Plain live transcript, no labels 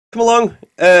Come along,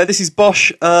 this is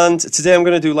Bosh, and today I'm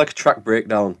going to do like a track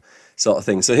breakdown sort of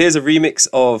thing. So here's a remix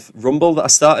of Rumble that I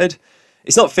started.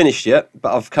 It's not finished yet,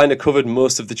 but I've kind of covered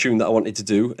most of the tune that I wanted to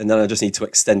do, and then I just need to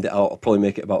extend it out. I'll probably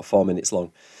make it about 4 minutes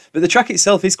long. But the track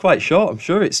itself is quite short. I'm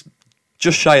sure it's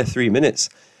just shy of 3 minutes.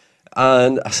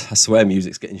 And I swear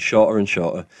music's getting shorter and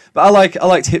shorter. But I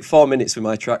like to hit 4 minutes with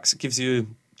my tracks. It gives you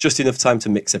just enough time to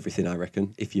mix everything, I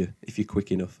reckon, if you're quick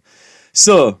enough.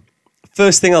 So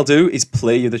first thing I'll do is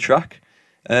play you the track.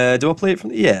 Do I play it from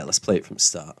the... Yeah, let's play it from the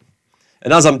start.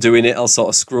 And as I'm doing it, I'll sort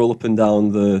of scroll up and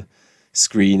down the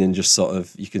screen and just sort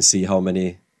of, you can see how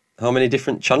many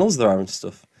different channels there are and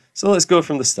stuff. So let's go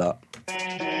from the start.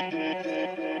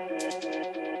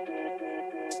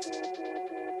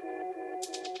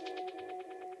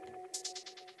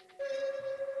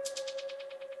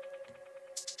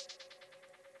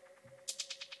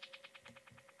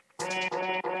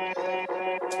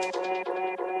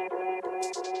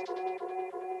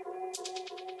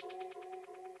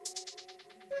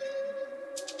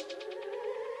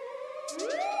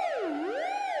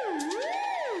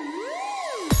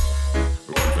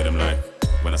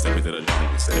 When I step into the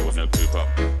jungle, said there was no group up.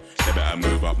 They better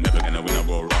move up, never gonna win a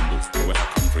Royal Rumbles. When I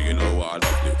come through, you know what I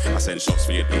love to. I send shots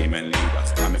for your team and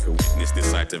leaders. I make a witness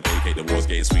decide to vacate the walls,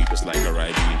 getting sweet just like a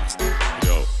Ribena.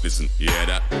 Yo, listen, you hear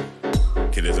that?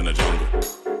 Killers in the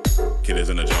jungle. Killers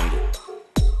in the jungle.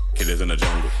 Killers in the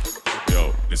jungle.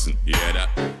 Yo, listen, you hear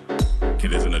that?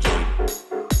 Killers in the jungle.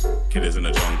 Killers in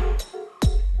the jungle.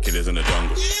 Killers in the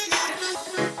jungle.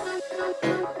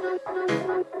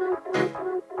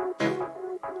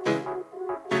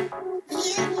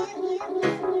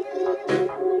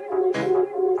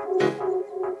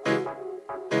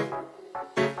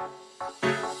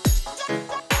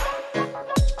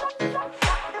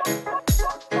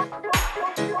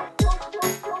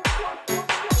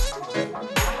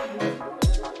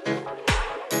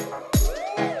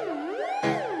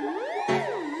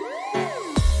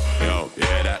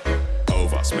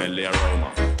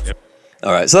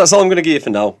 Alright, so that's all I'm going to give you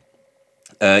for now.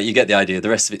 You get the idea. The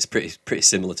rest of it's pretty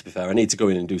similar, to be fair. I need to go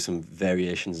in and do some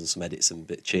variations and some edits and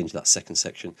change that second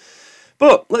section.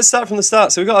 But let's start from the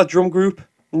start. So we've got our drum group.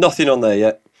 Nothing on there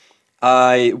yet.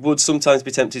 I would sometimes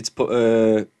be tempted to put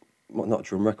a... What, not a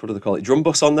drum record, what do they call it? Drum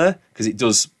bus on there, because it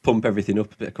does pump everything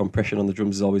up. A bit of compression on the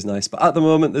drums is always nice. But at the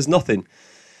moment, there's nothing.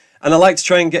 And I like to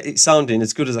try and get it sounding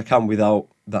as good as I can without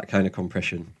that kind of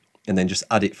compression. And then just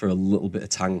add it for a little bit of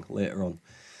tang later on.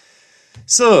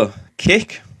 So,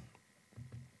 kick.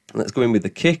 Let's go in with the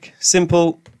kick.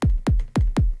 Simple.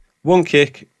 One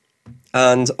kick.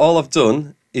 And all I've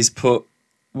done is put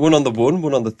one on the 1,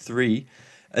 one on the 3.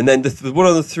 And then the one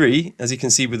on the 3, as you can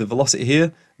see with the velocity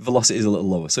here, velocity is a little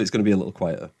lower. So it's going to be a little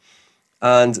quieter.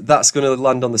 And that's going to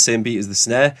land on the same beat as the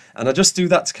snare. And I just do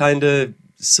that to kind of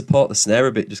support the snare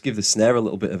a bit. Just give the snare a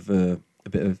little bit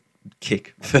of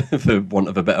kick, for want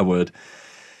of a better word.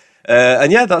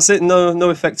 And yeah, that's it. No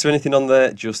effects or anything on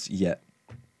there just yet.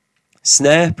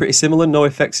 Snare, pretty similar. No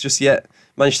effects just yet.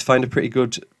 Managed to find a pretty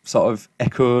good sort of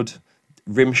echoed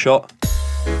rim shot.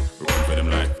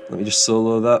 Let me just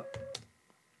solo that.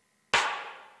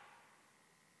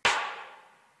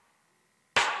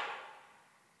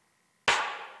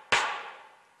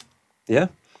 Yeah.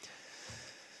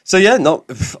 So yeah,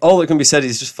 all that can be said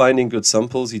is just finding good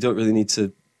samples. You don't really need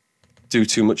to do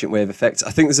too much in way of effects.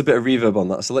 I think there's a bit of reverb on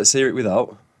that, so let's hear it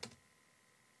without.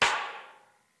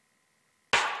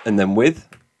 And then with.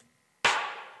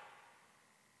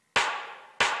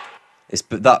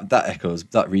 But that echoes,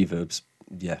 that reverb's,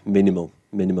 yeah, minimal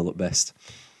at best.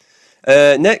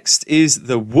 Next is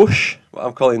the whoosh, what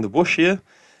I'm calling the whoosh here.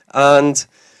 And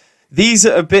these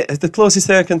are a bit, the closest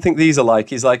thing I can think these are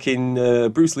like is like in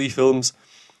Bruce Lee films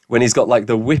when he's got like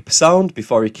the whip sound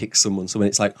before he kicks someone. So when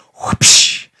it's like whoosh.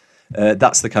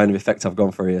 That's the kind of effect I've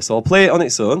gone for here. So I'll play it on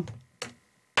its own.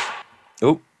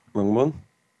 Oh, wrong one.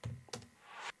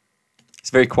 It's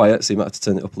very quiet, so you might have to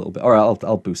turn it up a little bit. All right,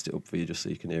 I'll boost it up for you just so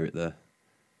you can hear it there.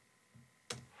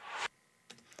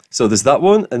 So there's that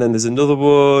one, and then there's another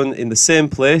one in the same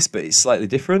place, but it's slightly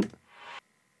different.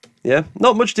 Yeah,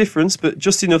 not much difference, but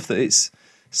just enough that it's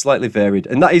slightly varied.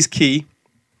 And that is key.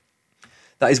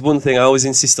 That is one thing I always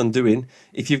insist on doing.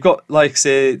 If you've got, like,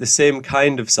 say, the same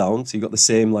kind of sound, so you've got the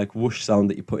same, like, whoosh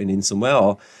sound that you're putting in somewhere,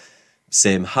 or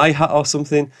same hi-hat or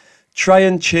something, try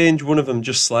and change one of them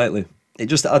just slightly. It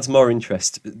just adds more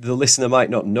interest. The listener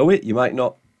might not know it. You might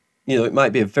not, it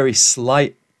might be a very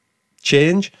slight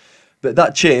change, but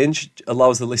that change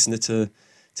allows the listener to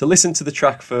listen to the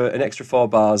track for an extra 4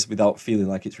 bars without feeling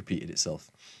like it's repeated itself.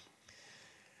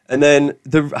 And then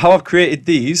how I've created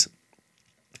these,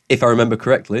 if I remember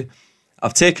correctly,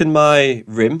 I've taken my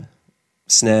rim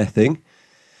snare thing,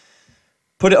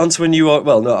 put it onto a new,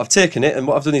 well, no, I've taken it, and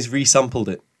what I've done is resampled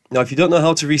it. Now, if you don't know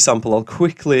how to resample, I'll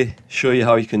quickly show you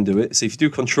how you can do it. So if you do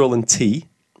Control and T,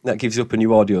 that gives you up a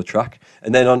new audio track.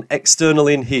 And then on external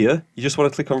in here, you just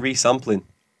want to click on resampling.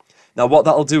 Now, what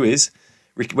that'll do is,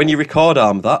 when you record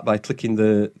arm that by clicking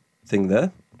the thing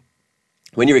there,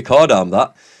 when you record arm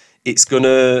that, it's going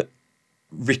to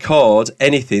record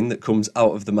anything that comes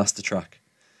out of the master track.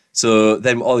 So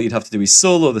then all you'd have to do is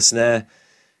solo the snare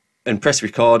and press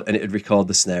record, and it'd record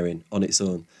the snare in on its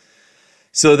own.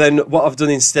 So then what I've done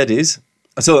instead is,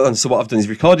 so what I've done is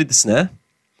recorded the snare,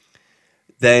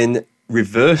 then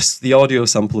reversed the audio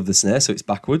sample of the snare, so it's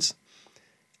backwards,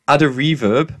 add a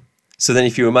reverb. So then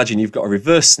if you imagine you've got a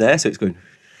reverse snare, so it's going,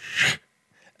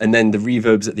 and then the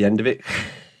reverb's at the end of it,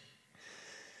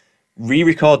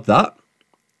 re-record that,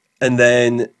 and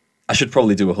then I should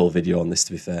probably do a whole video on this,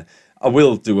 to be fair. I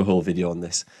will do a whole video on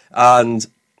this. And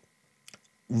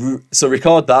so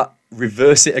record that,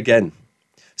 reverse it again.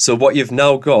 So what you've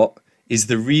now got is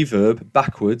the reverb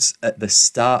backwards at the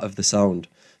start of the sound.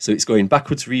 So it's going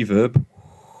backwards reverb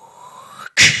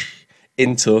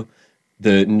into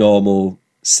the normal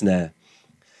snare.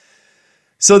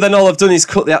 So then all I've done is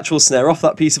cut the actual snare off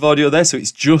that piece of audio there, so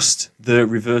it's just the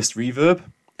reversed reverb,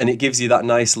 and it gives you that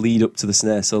nice lead up to the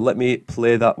snare. So let me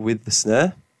play that with the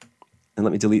snare, and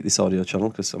let me delete this audio channel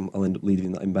because I'll end up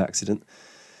leaving that in by accident.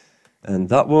 And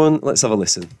that one, let's have a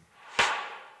listen.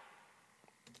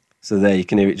 So there you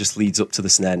can hear it just leads up to the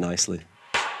snare nicely.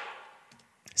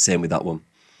 Same with that one.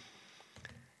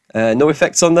 No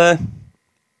effects on there.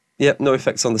 Yep, no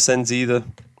effects on the sends either.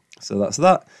 So that's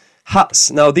that.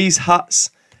 Hats. Now these hats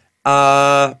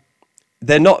are,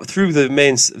 they're not through the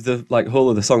main, the like whole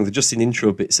of the song. They're just in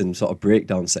intro bits and sort of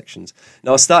breakdown sections.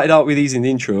 Now I started out with these in the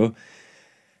intro.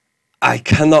 I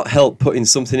cannot help putting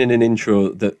something in an intro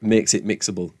that makes it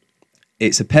mixable.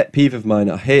 It's a pet peeve of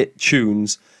mine. I hate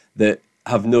tunes that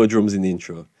have no drums in the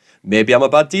intro. Maybe I'm a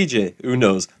bad DJ, who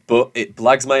knows? But it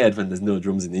blags my head when there's no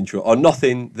drums in the intro, or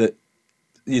nothing that,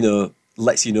 you know,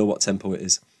 lets you know what tempo it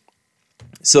is.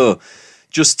 So,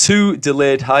 just 2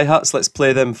 delayed hi-hats. Let's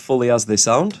play them fully as they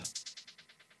sound.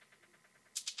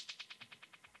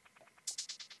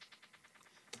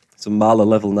 Some Mahler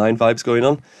level 9 vibes going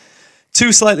on.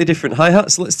 2 slightly different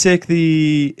hi-hats. Let's take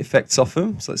the effects off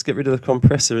them. So let's get rid of the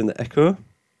compressor and the echo.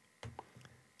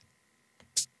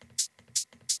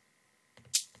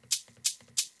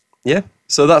 Yeah,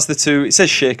 so that's the 2. It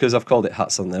says shakers. I've called it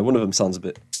hats on there. One of them sounds a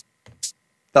bit...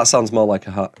 That sounds more like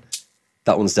a hat.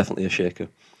 That one's definitely a shaker.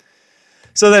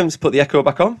 So then let's put the echo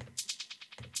back on.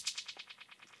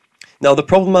 Now the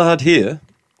problem I had here,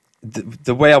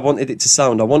 the way I wanted it to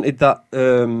sound, I wanted that...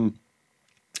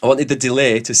 I wanted the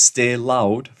delay to stay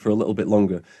loud for a little bit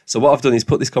longer. So what I've done is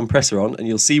put this compressor on, and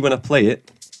you'll see when I play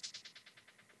it.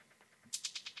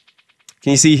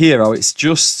 Can you see here how it's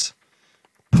just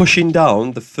pushing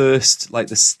down the first, like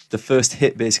the first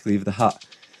hit basically of the hat.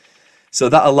 So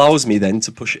that allows me then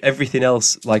to push everything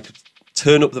else, like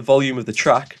turn up the volume of the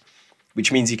track,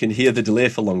 which means you can hear the delay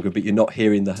for longer, but you're not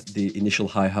hearing the initial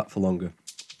hi-hat for longer.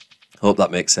 Hope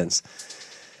that makes sense.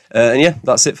 And yeah,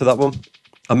 that's it for that one.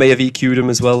 I may have EQ'd them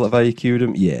as well. Have I EQ'd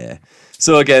them? Yeah.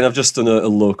 So again, I've just done a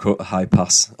low cut, a high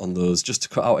pass on those, just to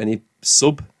cut out any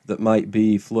sub that might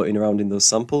be floating around in those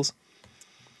samples.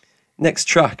 Next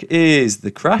track is the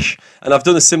crash, and I've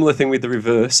done a similar thing with the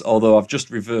reverse, although I've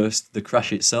just reversed the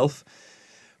crash itself.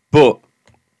 But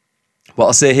what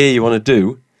I'll say here you want to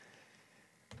do,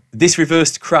 this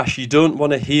reversed crash, you don't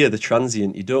want to hear the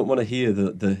transient, you don't want to hear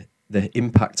the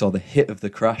impact or the hit of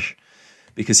the crash,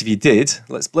 because if you did,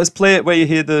 let's play it where you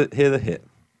hear the hit.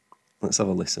 Let's have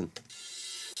a listen.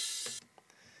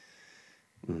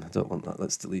 I don't want that.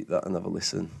 Let's delete that and have a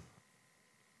listen.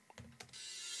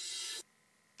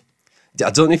 I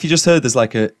don't know if you just heard there's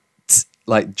like a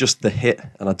like just the hit,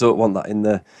 and I don't want that in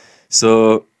there.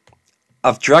 So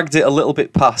I've dragged it a little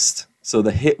bit past, so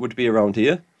the hit would be around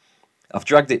here. I've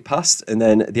dragged it past, and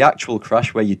then the actual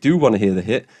crash where you do want to hear the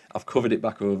hit, I've covered it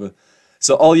back over.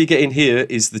 So all you get in here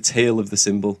is the tail of the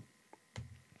cymbal.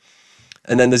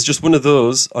 And then there's just one of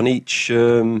those on each,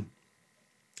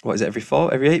 what is it,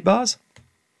 every 8 bars?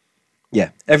 Yeah,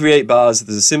 every 8 bars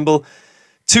there's a cymbal.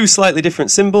 2 slightly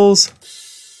different cymbals.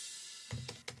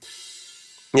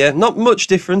 Yeah, not much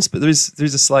difference, but there is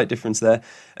a slight difference there.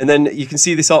 And then you can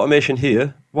see this automation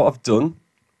here. What I've done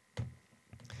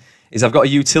is I've got a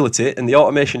utility, and the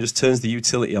automation just turns the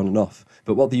utility on and off.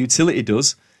 But what the utility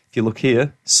does, if you look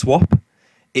here, swap,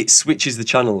 it switches the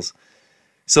channels.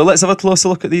 So let's have a closer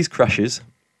look at these crashes.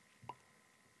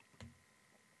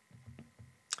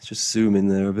 Let's just zoom in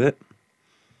there a bit.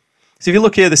 So if you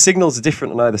look here, the signals are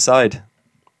different on either side.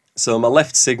 So my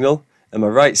left signal and my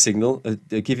right signal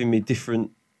are giving me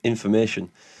different information.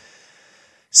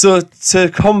 So to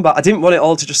combat, I didn't want it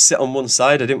all to just sit on one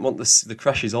side. I didn't want the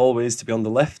crashes always to be on the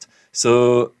left.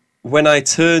 So when I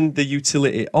turn the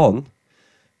utility on,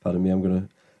 pardon me, I'm going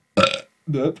to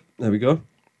burp. There we go.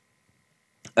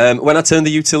 When I turn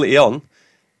the utility on,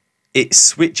 it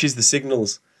switches the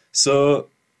signals. So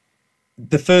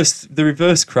the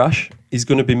reverse crash is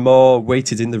going to be more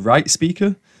weighted in the right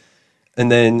speaker,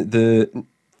 and then the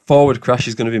forward crash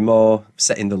is going to be more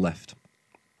set in the left.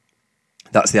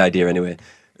 That's the idea anyway.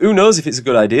 Who knows if it's a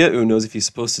good idea, who knows if you're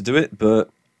supposed to do it, but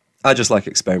I just like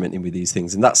experimenting with these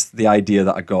things, and that's the idea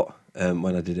that I got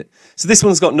when I did it. So this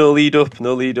one's got no lead up,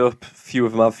 few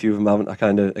of them have, few of them haven't. I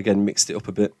kind of, again, mixed it up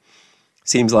a bit.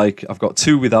 Seems like I've got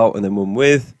 2 without and then 1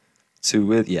 with, 2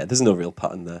 with. Yeah, there's no real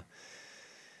pattern there.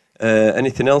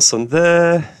 Anything else on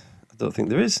there? I don't think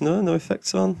there is. No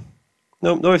effects on.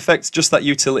 No effects, just that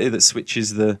utility that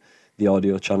switches the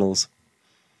audio channels.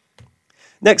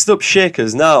 Next up,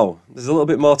 shakers. Now, there's a little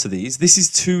bit more to these. This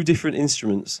is 2 different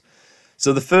instruments.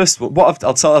 So the first one,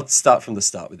 I'll start from the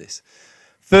start with this.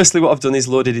 Firstly, what I've done is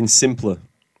loaded in Simpler.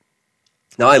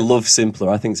 Now, I love Simpler.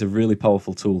 I think it's a really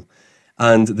powerful tool.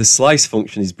 And the slice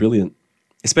function is brilliant,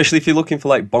 especially if you're looking for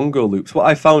like bongo loops. What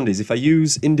I found is if I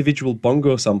use individual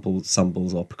bongo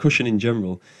samples or percussion in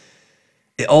general,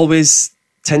 it always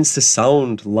tends to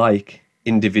sound like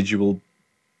individual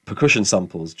percussion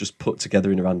samples just put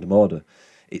together in a random order.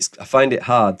 I find it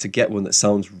hard to get one that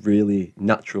sounds really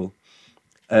natural.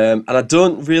 And I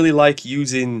don't really like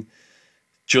using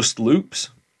just loops,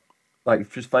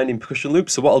 like just finding percussion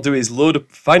loops. So what I'll do is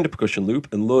find a percussion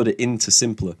loop and load it into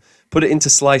Simpler. Put it into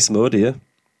slice mode here.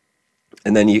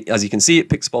 And then, as you can see, it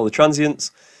picks up all the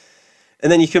transients.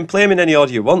 And then you can play them in any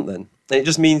order you want then. And it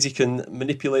just means you can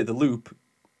manipulate the loop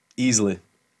easily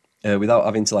without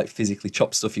having to like physically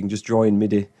chop stuff. You can just draw in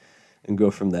MIDI and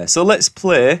go from there. So let's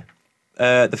play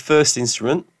the first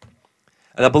instrument.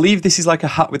 And I believe this is like a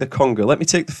hat with a conga. Let me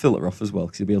take the filter off as well,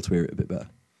 because you'll be able to hear it a bit better.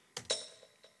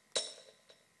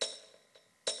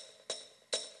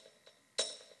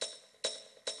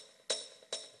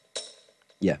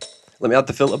 Yeah. Let me add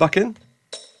the filter back in.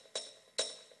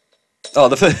 Oh,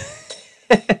 that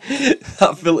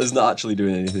filter's not actually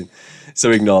doing anything,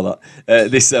 so ignore that.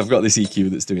 I've got this EQ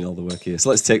that's doing all the work here, so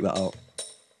let's take that out.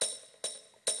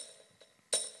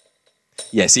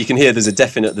 Yeah, so you can hear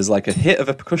there's like a hit of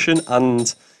a percussion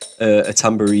and a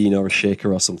tambourine or a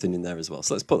shaker or something in there as well.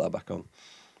 So let's put that back on.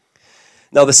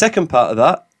 Now the second part of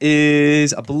that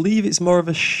is, I believe it's more of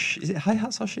a, is it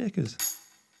hi-hats or shakers?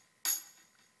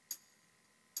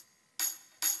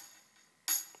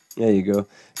 There you go.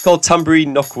 It's called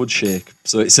tambourine knockwood shake.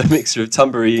 So it's a mixture of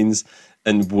tambourines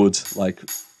and wood, like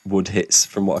wood hits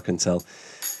from what I can tell.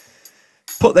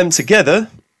 Put them together,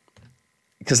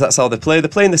 because that's how they play. They're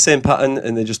playing the same pattern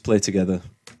and they just play together.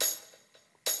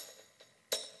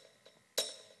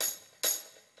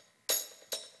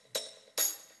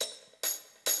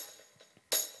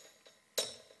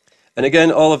 And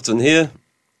again, all I've done here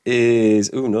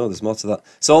is, oh no, there's more to that.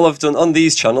 So all I've done on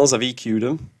these channels, I've EQ'd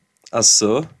them as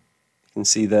so. You can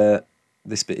see there,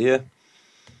 this bit here.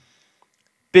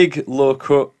 Big low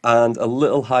cut and a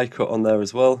little high cut on there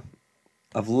as well.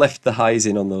 I've left the highs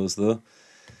in on those though.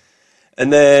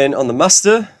 And then on the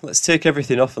master, let's take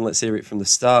everything off and let's hear it from the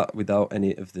start without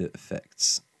any of the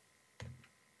effects.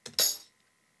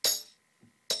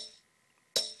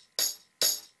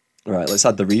 Right, let's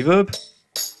add the reverb.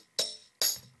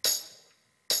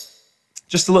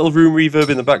 Just a little room reverb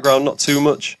in the background, not too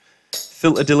much.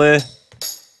 Filter delay.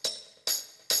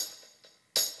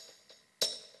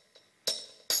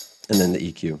 And then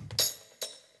the EQ.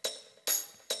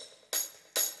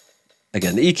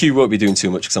 Again, the EQ won't be doing too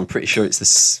much because I'm pretty sure it's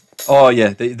this. Oh yeah,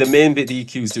 the main bit the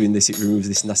EQ is doing this, it removes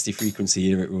this nasty frequency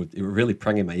here. It was really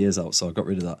pranging my ears out, so I got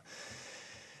rid of that.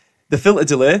 The filter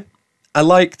delay, I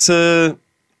like to,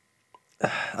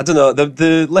 I don't know,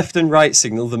 the left and right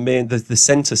signal, the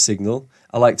center signal,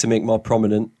 I like to make more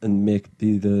prominent and make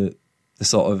the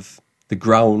sort of the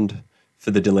ground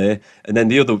for the delay, and then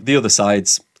the other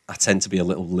sides I tend to be a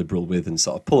little liberal with and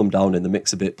sort of pull them down in the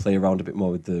mix a bit, play around a bit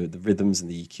more with the rhythms and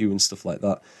the EQ and stuff like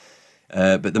that.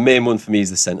 But the main one for me is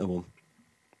the center one.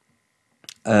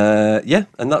 Yeah,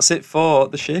 and that's it for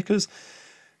the shakers.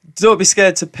 Don't be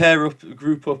scared to pair up,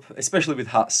 group up, especially with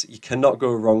hats. You cannot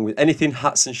go wrong with anything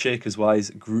hats and shakers wise.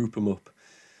 Group them up.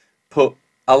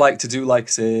 I like to do like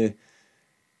say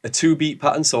a 2-beat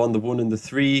pattern, so on the 1 and the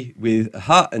 3 with a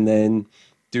hat, and then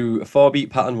do a 4-beat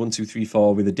pattern, 1, 2, 3,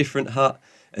 4 with a different hat,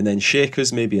 and then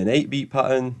shakers maybe an 8-beat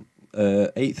pattern,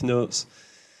 8th notes.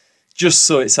 just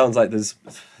so it sounds like there's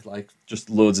like just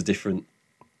loads of different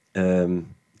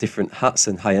hats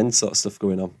and high-end sort of stuff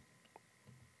going on.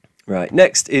 Right,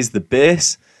 next is the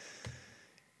bass.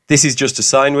 This is just a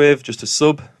sine wave, just a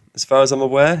sub, as far as I'm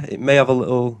aware. It may have a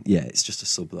little... Yeah, it's just a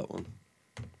sub, that one.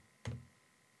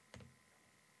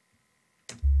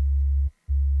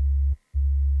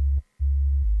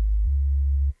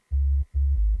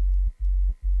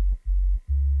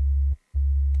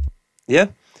 Yeah,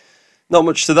 not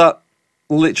much to that.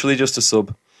 Literally just a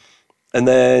sub. And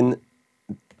then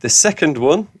the second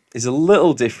one is a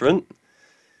little different.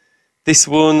 This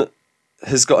one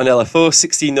has got an LFO,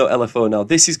 16-note LFO. Now,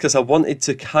 this is because I wanted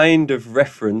to kind of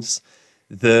reference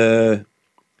the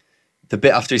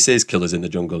bit after he says "killers in the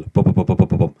jungle,"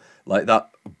 like that.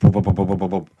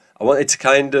 I wanted to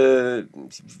kind of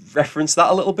reference that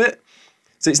a little bit.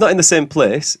 So it's not in the same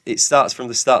place. It starts from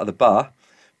the start of the bar,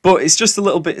 but it's just a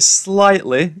little bit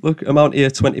slightly. Look, amount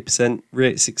here, 20%,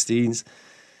 rate 16s.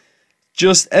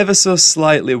 Just ever so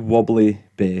slightly wobbly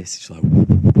bass. It's like...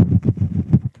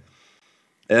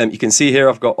 you can see here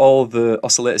I've got all the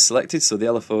oscillators selected, so the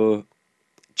LFO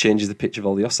changes the pitch of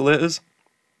all the oscillators.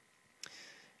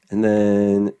 And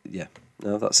then, yeah,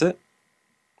 no, that's it.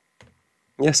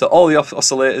 Yeah, so all the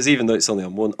oscillators, even though it's only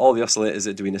on one, all the oscillators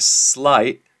are doing a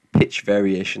slight pitch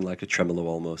variation, like a tremolo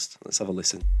almost. Let's have a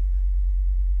listen.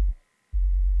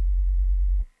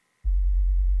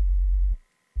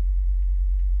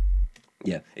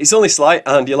 Yeah, it's only slight,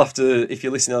 and you'll have to, if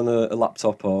you're listening on a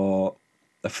laptop or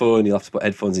a phone, you'll have to put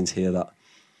headphones in to hear that.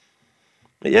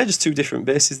 But yeah, just two different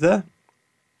basses there.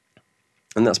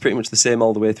 And that's pretty much the same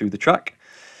all the way through the track.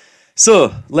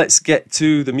 So, let's get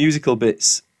to the musical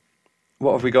bits.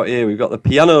 What have we got here? We've got the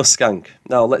piano skank.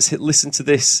 Now, let's listen to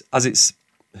this as it's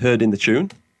heard in the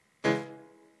tune.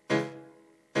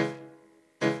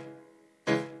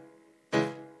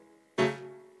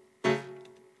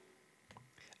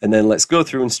 And then let's go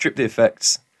through and strip the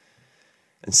effects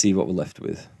and see what we're left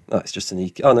with. Oh, it's just an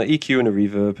EQ. Oh, no, EQ and a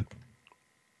reverb.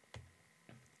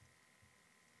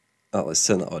 Oh, let's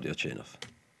turn that audio chain off.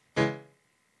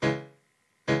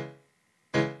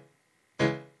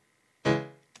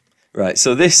 Right,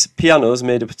 so this piano is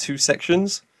made up of two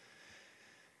sections.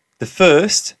 The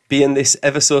first being this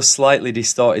ever so slightly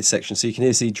distorted section. So you can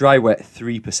here see dry wet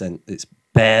 3%. It's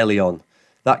barely on.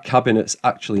 That cabinet's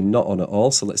actually not on at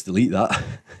all, so let's delete that.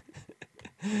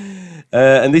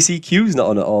 And this EQ's not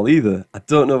on at all either. I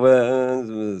don't know where...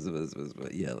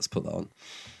 yeah, let's put that on.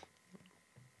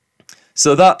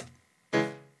 So that...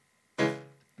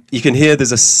 you can hear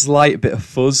there's a slight bit of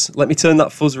fuzz. Let me turn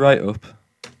that fuzz right up.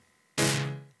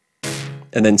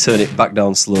 And then turn it back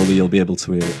down slowly, you'll be able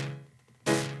to hear it.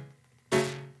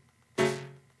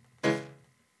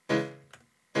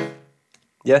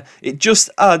 Yeah, it just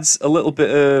adds a little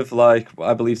bit of, like, what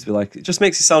I believe to be like, it just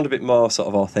makes it sound a bit more sort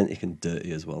of authentic and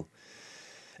dirty as well.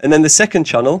 And then the second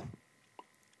channel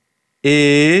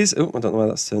is, oh, I don't know why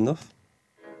that's turned off.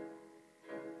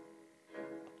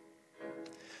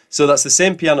 So that's the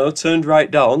same piano turned right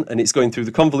down, and it's going through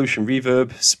the convolution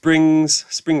reverb, spring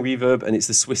reverb, and it's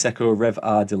the Swiss Echo Rev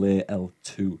R Delay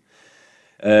L2.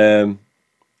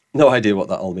 No idea what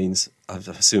that all means. I'm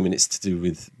assuming it's to do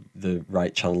with the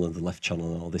right channel and the left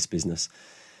channel and all this business.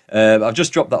 I've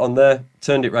just dropped that on there,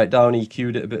 turned it right down,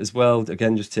 EQ'd it a bit as well.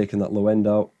 Again, just taking that low end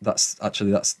out. That's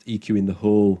EQing the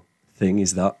whole thing,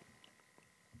 is that.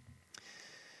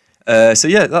 So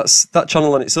yeah, that's that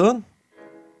channel on its own.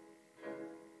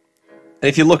 And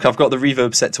if you look, I've got the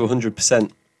reverb set to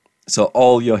 100%. So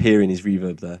all you're hearing is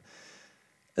reverb there.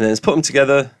 And then let's put them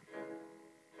together.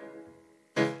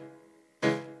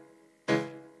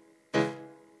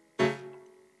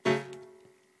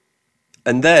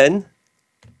 And then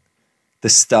the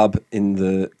stab in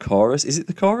the chorus. Is it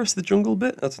the chorus, the jungle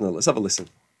bit? I don't know. Let's have a listen.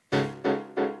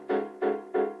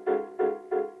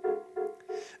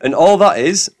 And all that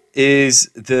is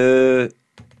the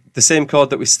same chord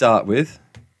that we start with,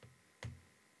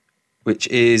 which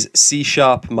is C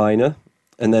sharp minor,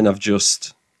 and then I've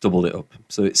just doubled it up.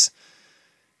 So it's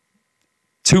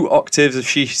 2 octaves of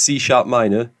C sharp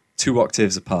minor, 2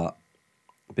 octaves apart,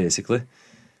 basically.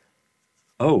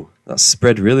 Oh, that's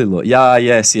spread really low.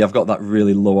 Yeah, see, I've got that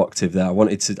really low octave there. I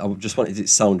just wanted it to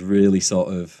sound really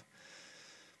sort of,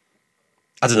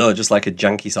 I don't know, just like a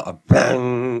janky sort of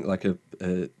bang, like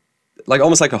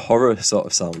almost like a horror sort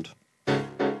of sound.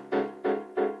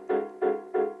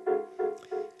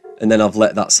 And then I've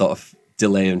let that sort of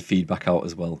delay and feedback out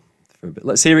as well for a bit.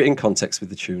 Let's hear it in context with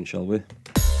the tune, shall we?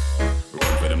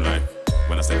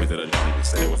 When I step into the jungle,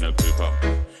 said it was no group up.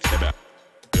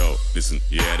 Yo, listen,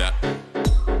 you hear that?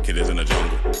 Killers in the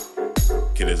jungle.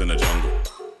 Killers in the jungle.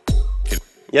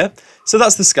 Yeah, so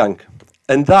that's the skank.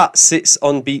 And that sits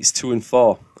on beats 2 and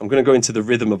 4. I'm going to go into the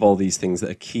rhythm of all these things that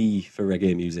are key for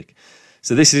reggae music.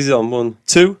 So this is on 1,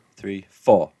 2, 3,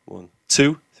 4. 1,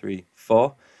 2, 3,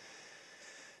 4.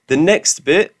 The next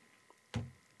bit,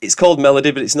 it's called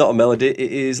melody, but it's not a melody.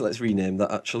 It is, let's rename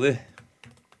that actually,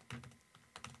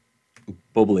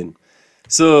 bubbling.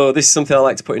 So this is something I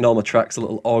like to put in all my tracks, a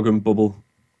little organ bubble.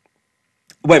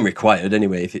 When required,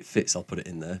 anyway. If it fits, I'll put it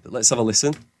in there. But let's have a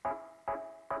listen.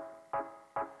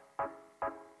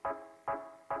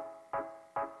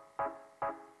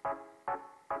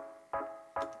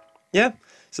 Yeah,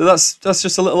 so that's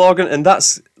just a little organ, and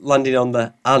that's landing on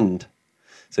the and.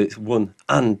 So it's 1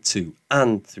 and 2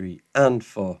 and 3 and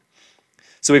 4.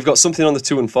 So we've got something on the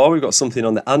 2 and 4, we've got something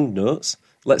on the and notes.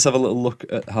 Let's have a little look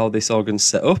at how this organ's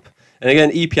set up. And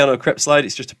again, E-piano crep slide,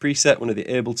 it's just a preset, one of the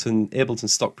Ableton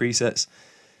stock presets.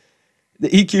 The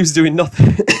EQ's doing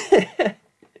nothing.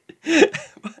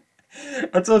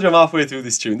 I told you I'm halfway through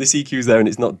this tune. This EQ's there and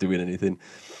it's not doing anything.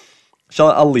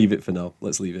 I'll leave it for now.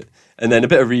 Let's leave it. And then a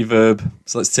bit of reverb.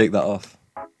 So let's take that off.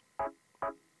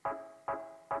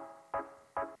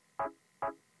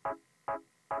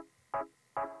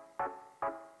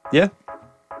 Yeah.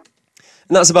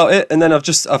 And that's about it. And then I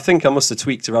think I must have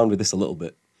tweaked around with this a little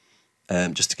bit.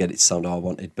 Just to get it to sound how I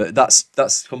wanted. But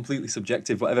that's completely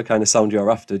subjective. Whatever kind of sound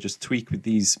you're after, just tweak with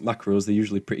these macros. They're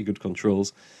usually pretty good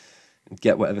controls. And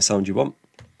get whatever sound you want.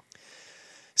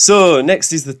 So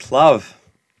next is the clav.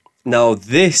 Now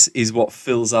this is what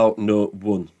fills out note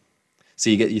 1.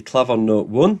 So you get your clav on note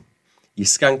 1, your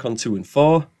skank on 2 and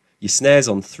 4, your snares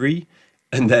on 3,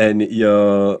 and then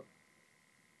your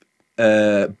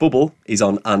bubble is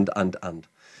on and.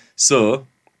 So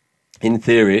in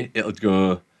theory, it'll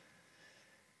go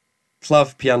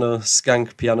clav piano,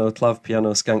 skank piano, clav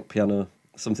piano, skank piano,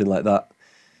 something like that.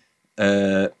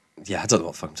 Yeah, I don't know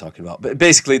what the fuck I'm talking about. But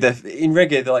basically, in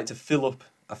reggae, they like to fill up.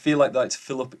 I feel like they like to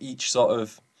fill up each sort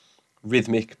of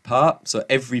rhythmic part. So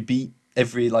every beat,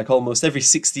 almost every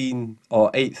 16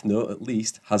 or 8th note at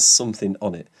least has something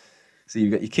on it. So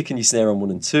you've got your kick and your snare on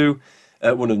 1 and 2,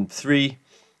 1 and 3,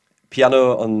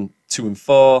 piano on 2 and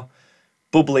 4,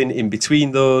 bubbling in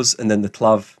between those, and then the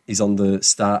clav is on the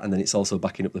start, and then it's also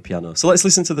backing up the piano. So let's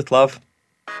listen to the clav.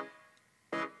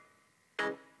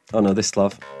 Oh no, this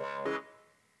clav.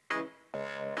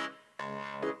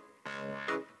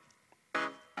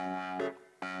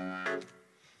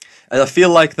 And I feel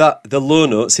like that the low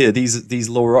notes here, these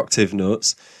lower octave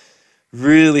notes,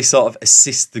 really sort of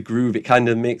assist the groove. It kind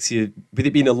of makes you, with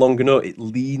it being a longer note, it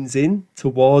leans in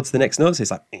towards the next note. So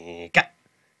it's like,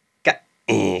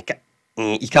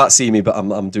 you can't see me, but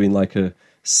I'm doing like a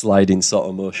sliding sort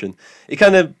of motion. It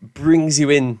kind of brings you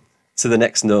in to the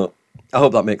next note. I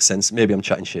hope that makes sense. Maybe I'm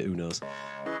chatting shit, who knows.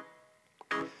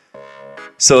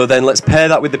 So then let's pair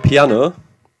that with the piano,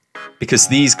 because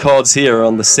these chords here are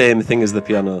on the same thing as the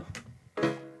piano.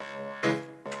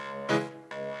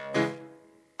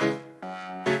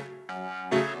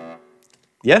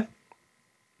 Yeah?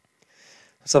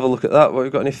 Let's have a look at that. What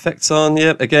we've got any effects on?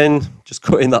 Yeah, again, just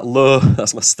cutting that low.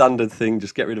 That's my standard thing.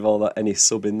 Just get rid of all that, any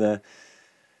sub in there.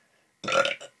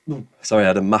 Sorry, I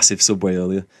had a massive subway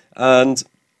earlier. And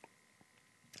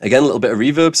again, a little bit of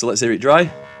reverb, so let's hear it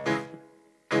dry.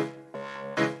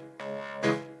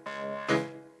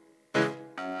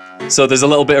 So there's a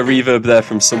little bit of reverb there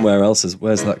from somewhere else.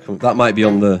 Where's that coming? That might be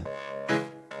on the...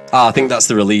 I think that's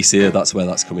the release here. That's where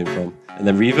that's coming from. And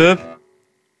then reverb.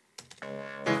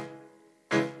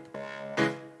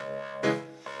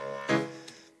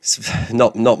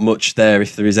 Not much there,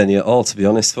 if there is any at all, to be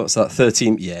honest. What's that?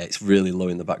 13? Yeah, it's really low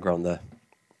in the background there.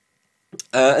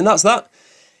 And that's that.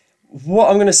 What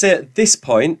I'm going to say at this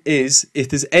point is, if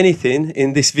there's anything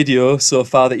in this video so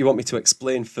far that you want me to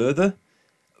explain further,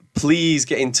 please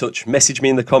get in touch. Message me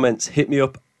in the comments. Hit me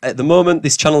up. At the moment,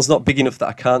 this channel's not big enough that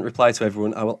I can't reply to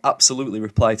everyone. I will absolutely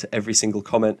reply to every single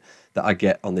comment that I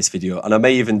get on this video. And I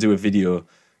may even do a video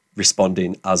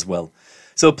responding as well.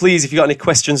 So please, if you've got any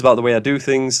questions about the way I do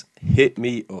things, hit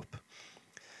me up.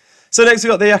 So next we've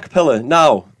got the acapella.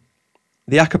 Now,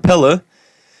 the acapella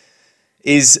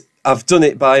is, I've done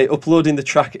it by uploading the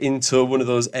track into one of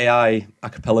those AI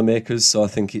acapella makers. So I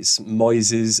think it's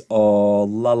Moises or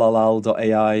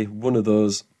lalalal.ai, one of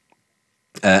those.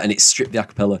 And it's stripped the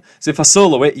acapella. So if I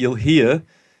solo it, you'll hear,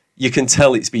 you can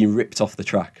tell it's been ripped off the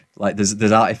track. Like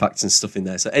there's artifacts and stuff in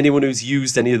there. So anyone who's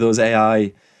used any of those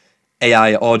AI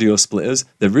audio splitters,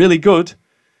 they're really good,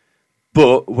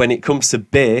 but when it comes to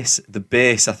bass, the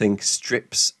bass I think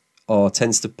strips or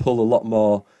tends to pull a lot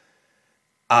more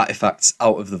artifacts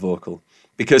out of the vocal,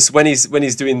 because when he's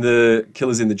doing the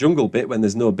Killers in the Jungle bit, when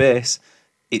there's no bass,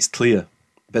 it's clear,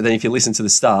 But then if you listen to the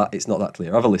start, it's not that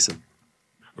clear. Have a listen.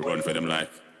 Run for them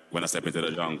life. When I step into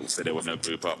the jungle, said there was no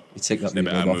group up. You take that They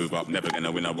better reverb move off. up, never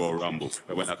gonna win a Royal Rumble.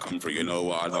 But when I come through, you know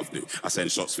what I love to. I send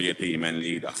shots for your team and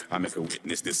leader. I make a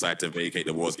witness decide to vacate.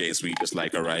 The war's getting sweet just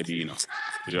like a Ribena.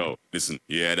 Yo, listen,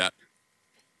 you hear that?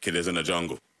 Killers in the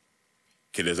jungle.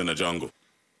 Killers in the jungle.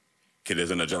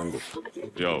 Killers in the jungle.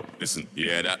 Yo, listen, you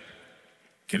hear that?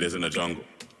 Killers in the jungle.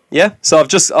 Yeah, so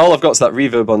all I've got is that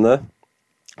reverb on there,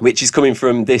 which is coming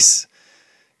from this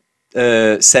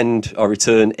send or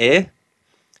return A.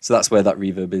 So that's where that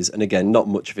reverb is. And again, not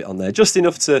much of it on there, just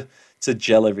enough to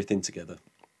gel everything together.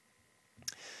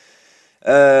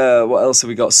 What else have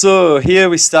we got? So here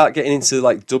we start getting into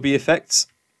like dubby effects.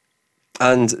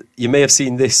 And you may have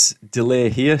seen this delay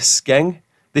here, skeng.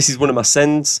 This is one of my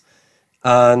sends.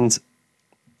 And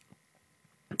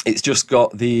it's just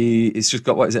got what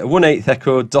is it, a 1/8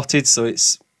 echo dotted, so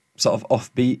it's sort of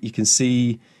offbeat. You can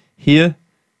see here,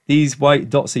 these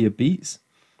white dots are your beats.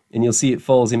 And you'll see it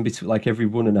falls in between, like every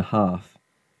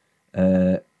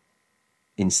 1.5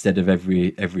 instead of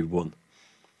every one.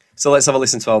 So let's have a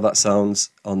listen to how that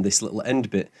sounds on this little end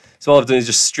bit. So all I've done is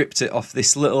just stripped it off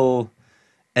this little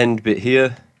end bit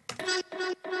here.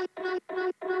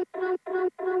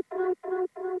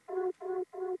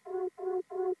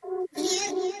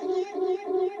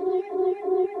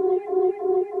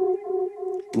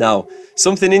 Now,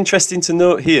 something interesting to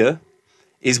note here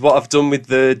is what I've done with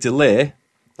the delay.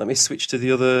 Let me switch to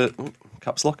the other,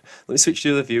 caps lock. Let me switch to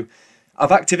the other view.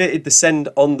 I've activated the send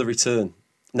on the return.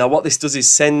 Now what this does is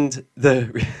sends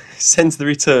the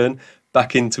return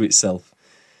back into itself.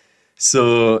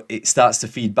 So it starts to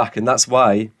feed back, and that's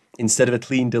why instead of a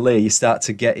clean delay, you start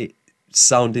to get it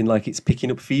sounding like it's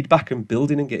picking up feedback and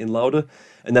building and getting louder.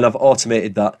 And then I've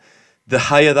automated that. The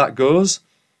higher that goes,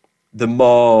 the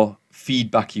more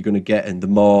feedback you're going to get and the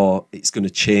more it's going to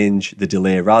change the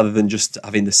delay, rather than just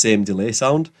having the same delay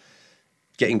sound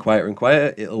getting quieter and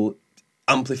quieter. It'll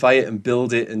amplify it and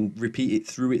build it and repeat it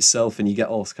through itself, and you get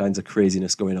all kinds of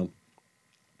craziness going on.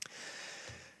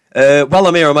 While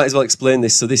I'm here, I might as well explain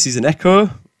this. So this is an echo,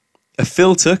 a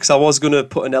filter, because I was going to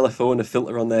put an LFO and a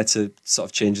filter on there to sort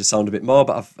of change the sound a bit more,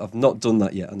 but I've not done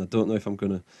that yet, and I don't know if I'm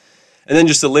going to. And then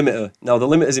just a limiter. Now the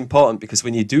limiter is important because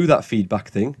when you do that feedback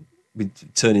thing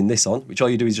with turning this on, which all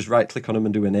you do is just right click on them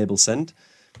and do enable send.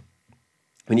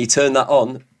 When you turn that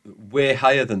on way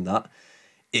higher than that,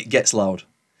 it gets loud.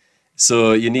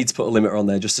 So you need to put a limiter on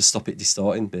there just to stop it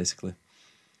distorting, basically.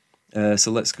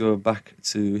 So let's go back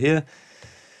to here.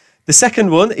 The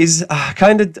second one is I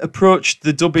kind of approached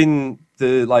the dubbing,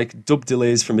 the like dub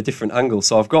delays from a different angle.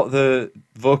 So I've got the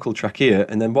vocal track here,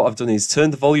 and then what I've done is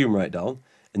turn the volume right down,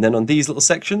 and then on these little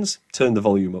sections, turn the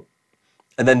volume up.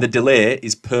 And then the delay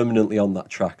is permanently on that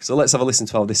track. So let's have a listen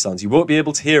to how this sounds. You won't be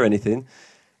able to hear anything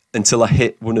until I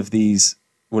hit one of these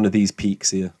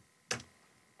peaks here.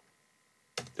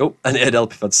 Oh, and it'd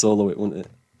help if I'd solo it, wouldn't it?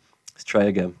 Let's try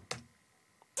again.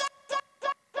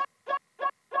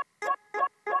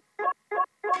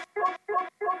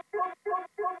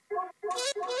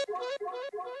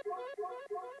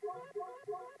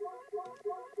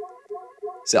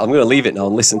 So I'm going to leave it now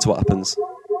and listen to what happens.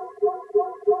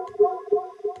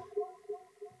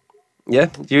 Yeah,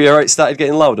 you hear it started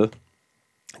getting louder?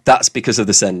 That's because of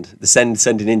the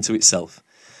sending into itself.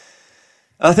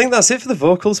 I think that's it for the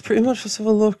vocals, pretty much. Let's have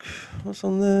a look. What's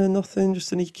on there? Nothing,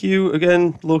 just an EQ.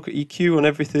 Again, look at EQ on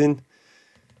everything.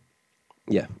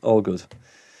 Yeah, all good.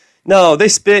 Now,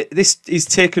 this bit, this is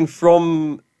taken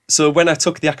from... So when I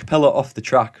took the acapella off the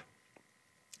track,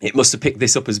 it must have picked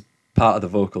this up as part of the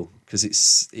vocal, because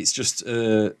it's just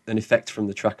an effect from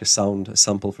the track, a sound, a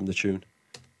sample from the tune.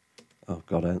 Oh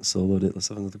God, I haven't soloed it. Let's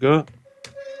have another go.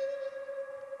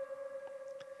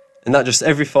 And that just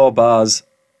every 4 bars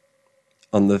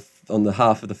on the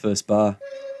half of the first bar.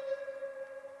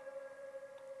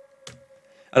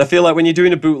 And I feel like when you're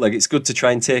doing a bootleg, it's good to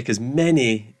try and take as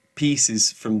many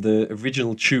pieces from the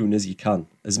original tune as you can,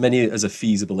 as many as are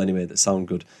feasible anyway that sound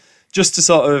good, just to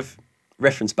sort of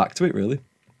reference back to it, really.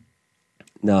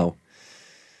 Now,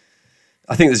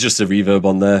 I think there's just a reverb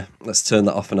on there. Let's turn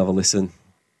that off and have a listen.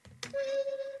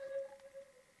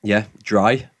 Yeah,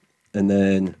 dry. And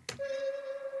then,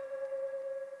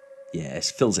 yeah, it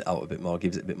fills it out a bit more,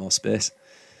 gives it a bit more space.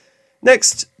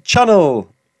 Next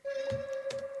channel.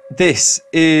 This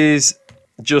is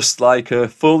just like a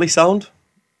Foley sound.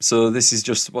 So this is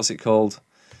just, what's it called?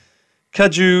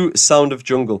 Kaju Sound of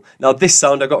Jungle. Now this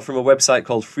sound I got from a website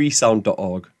called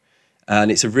freesound.org.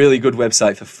 And it's a really good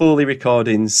website for Foley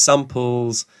recordings,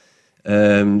 samples.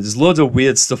 There's loads of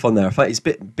weird stuff on there. I find it's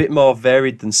a bit more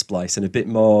varied than Splice and a bit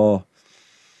more,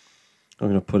 I'm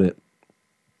going to put it,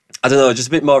 I don't know, just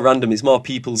a bit more random. It's more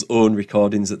people's own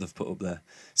recordings that they've put up there.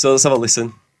 So let's have a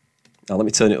listen. Now let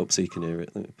me turn it up so you can hear it.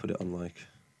 Let me put it on like...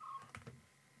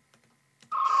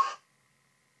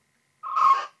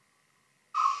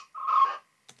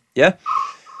 Yeah?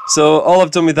 So all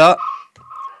I've done with that,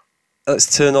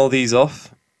 let's turn all these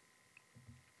off.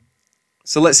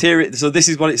 So let's hear it. So this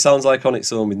is what it sounds like on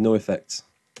its own with no effects.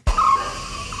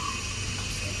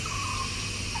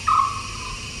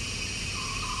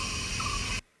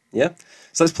 Yeah?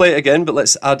 So let's play it again, but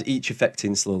let's add each effect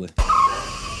in slowly.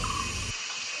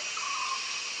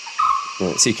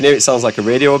 Right, so you can hear it sounds like a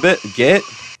radio a bit. Gate.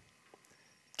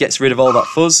 Gets rid of all that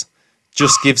fuzz.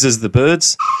 Just gives us the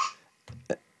birds.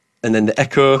 And then the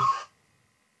echo.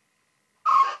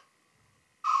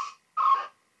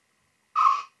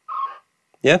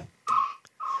 Yeah?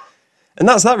 And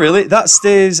that's that really. That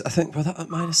stays, I think, well, that at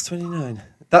minus 29.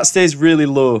 That stays really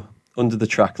low under the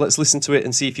track. Let's listen to it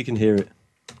and see if you can hear it.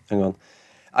 Hang on.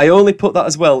 I only put that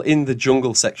as well in the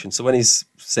jungle section. So when he's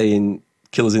saying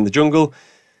killers in the jungle,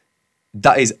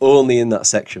 that is only in that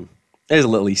section. There's a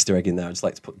little Easter egg in there. I just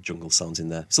like to put jungle sounds in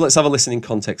there. So let's have a listen in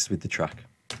context with the track.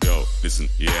 Yo, listen,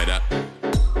 you hear that?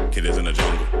 Killers in the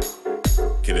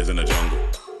jungle. Killers in the jungle.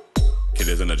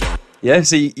 Killers in the jungle. Yeah,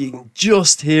 so you can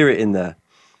just hear it in there.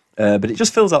 But it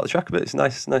just fills out the track a bit. It's a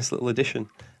nice little addition.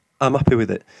 I'm happy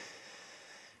with it.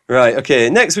 Right, okay,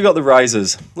 next we got the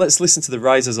risers. Let's listen to the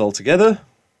risers all together.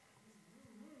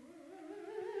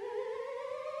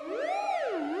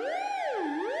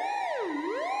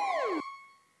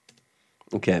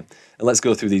 Okay, and let's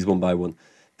go through these one by one.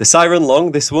 The siren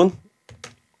long, this one.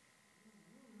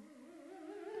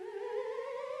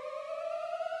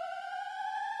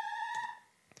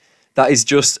 That is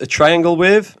just a triangle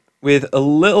wave with a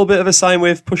little bit of a sine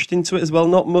wave pushed into it as well.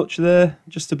 Not much there,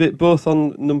 just a bit, both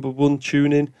on number 1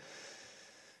 tuning.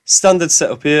 Standard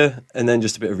setup here, and then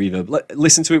just a bit of reverb.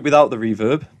 Listen to it without the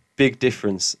reverb. Big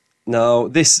difference. Now,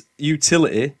 this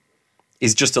utility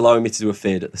is just allowing me to do a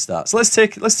fade at the start. So let's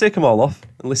take them all off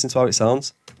and listen to how it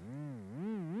sounds.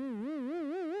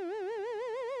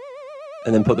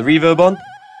 And then put the reverb on.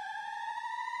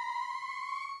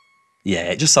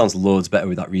 Yeah, it just sounds loads better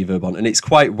with that reverb on. And it's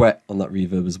quite wet on that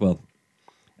reverb as well.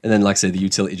 And then, like I say, the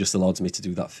utility just allows me to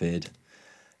do that fade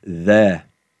there.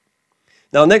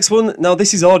 Now, next one. Now,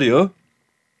 this is audio.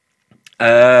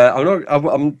 I don't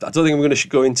think I'm going to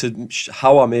go into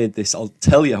how I made this. I'll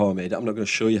tell you how I made it. I'm not going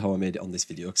to show you how I made it on this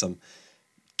video because I'm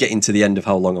getting to the end of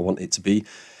how long I want it to be.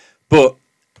 But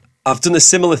I've done a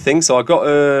similar thing. So I got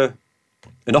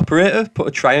an operator, put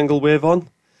a triangle wave on.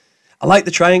 I like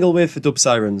the triangle wave for dub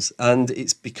sirens, and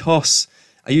it's because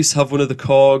I used to have one of the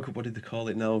Korg, what did they call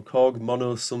it now? Korg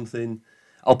Mono something.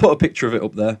 I'll put a picture of it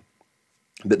up there.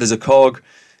 But there's a Korg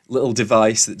little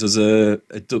device that does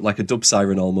like a dub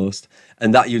siren almost,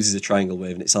 and that uses a triangle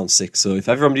wave, and it sounds sick. So if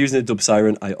ever I'm using a dub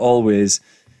siren, I always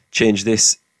change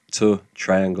this to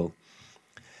triangle.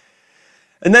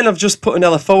 And then I've just put an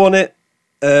LFO on it.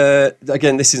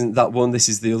 Again, this isn't that one, this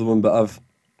is the other one, but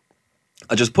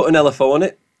I just put an LFO on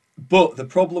it. But the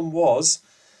problem was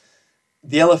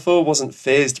the LFO wasn't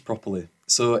phased properly,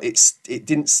 so it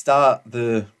didn't start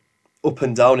the up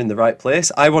and down in the right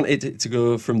place. I wanted it to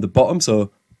go from the bottom, so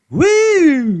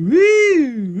woo,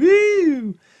 woo,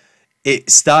 woo. It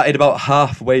started about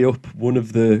halfway up one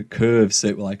of the curves, so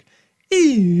it was like,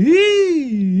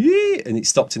 and it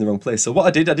stopped in the wrong place. So what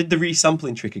I did the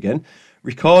resampling trick again,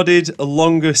 recorded a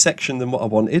longer section than what I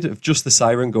wanted of just the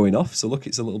siren going off. So look,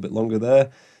 it's a little bit longer there,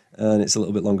 and it's a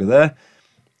little bit longer there.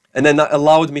 And then that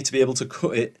allowed me to be able to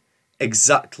cut it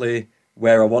exactly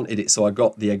where I wanted it. So I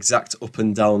got the exact up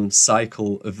and down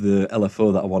cycle of the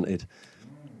LFO that I wanted.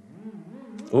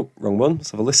 Oh, wrong one.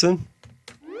 Let's have a listen.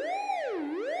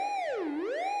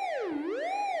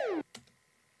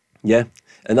 Yeah,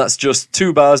 and that's just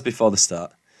 2 bars before the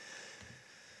start.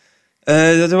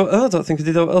 I don't think I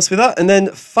did anything else with that. And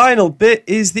then final bit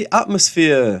is the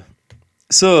atmosphere.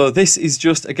 So this is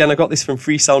just, again, I got this from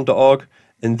freesound.org,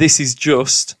 and this is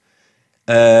just,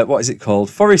 what is it called?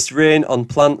 Forest Rain on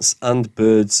Plants and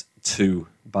Birds 2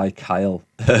 by Kyle.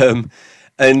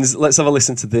 And let's have a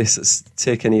listen to this. Let's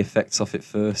take any effects off it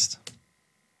first.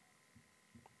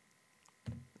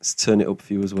 Let's turn it up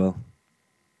for you as well.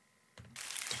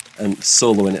 And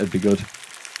soloing it would be good.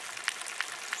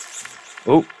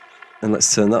 Oh, and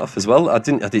let's turn that off as well. I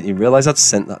didn't even realise I'd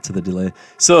sent that to the delay.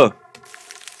 So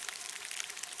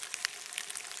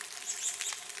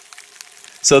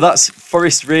that's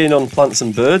Forest Rain on Plants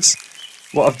and Birds.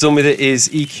 What I've done with it is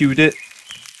EQ'd it.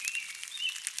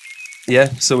 Yeah,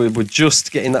 so we're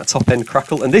just getting that top end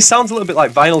crackle. And this sounds a little bit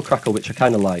like vinyl crackle, which I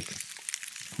kind of like,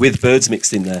 with birds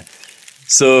mixed in there.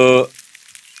 So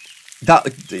that,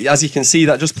 as you can see,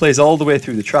 that just plays all the way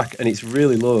through the track, and it's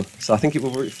really low. So I think it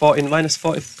will be 40 minus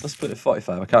 40. Let's put it at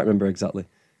 45. I can't remember exactly.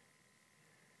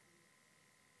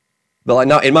 But like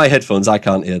now in my headphones, I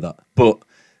can't hear that. But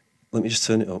let me just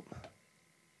turn it up.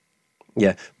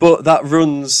 Yeah, but that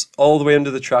runs all the way under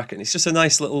the track, and it's just a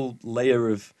nice little layer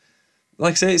of,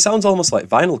 like I say, it sounds almost like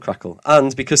vinyl crackle.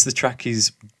 And because the track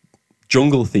is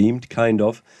jungle themed, kind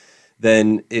of,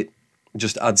 then it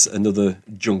just adds another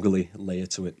jungly layer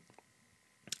to it.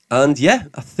 And yeah,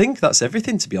 I think that's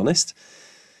everything, to be honest.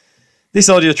 This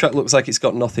audio track looks like it's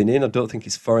got nothing in. I don't think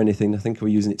it's for anything. I think we're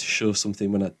using it to show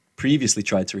something when I previously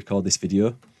tried to record this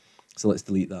video. So let's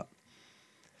delete that.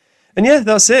 And yeah,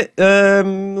 that's it.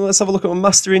 Let's have a look at my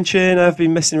mastering chain. I've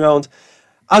been messing around.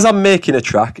 As I'm making a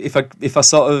track, if I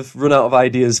sort of run out of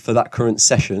ideas for that current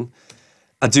session,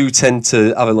 I do tend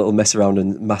to have a little mess around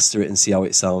and master it and see how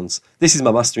it sounds. This is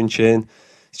my mastering chain.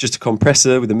 It's just a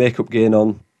compressor with a makeup gain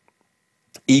on.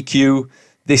 EQ,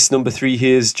 this number 3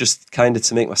 here is just kind of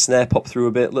to make my snare pop through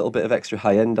a bit, little bit of extra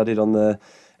high end added on there,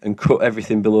 and cut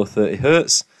everything below 30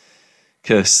 hertz,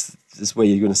 because this is where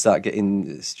you're going to start getting,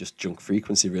 it's just junk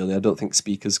frequency really. I don't think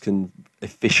speakers can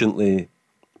efficiently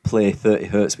play 30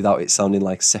 hertz without it sounding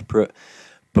like separate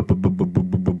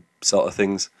sort of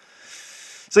things.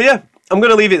 So yeah, I'm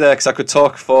going to leave it there because I could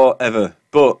talk forever,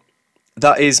 but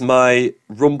that is my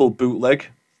Rumble bootleg.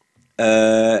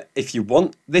 If you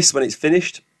want this when it's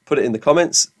finished, put it in the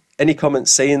comments. Any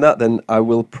comments saying that, then I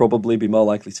will probably be more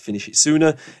likely to finish it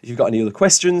sooner. If you've got any other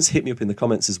questions, hit me up in the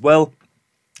comments as well.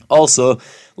 Also,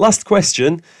 last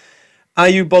question. Are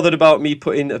you bothered about me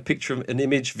putting a picture of an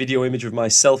image, video image of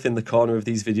myself in the corner of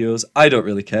these videos? I don't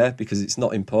really care because it's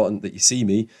not important that you see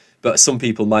me, but some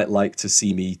people might like to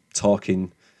see me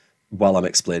talking while I'm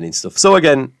explaining stuff. So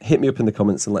again, hit me up in the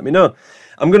comments and let me know.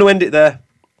 I'm going to end it there.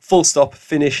 Full stop,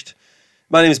 finished.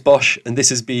 My name is Bosh, and this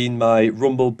has been my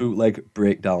Rumble bootleg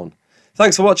breakdown.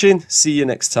 Thanks for watching. See you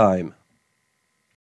next time.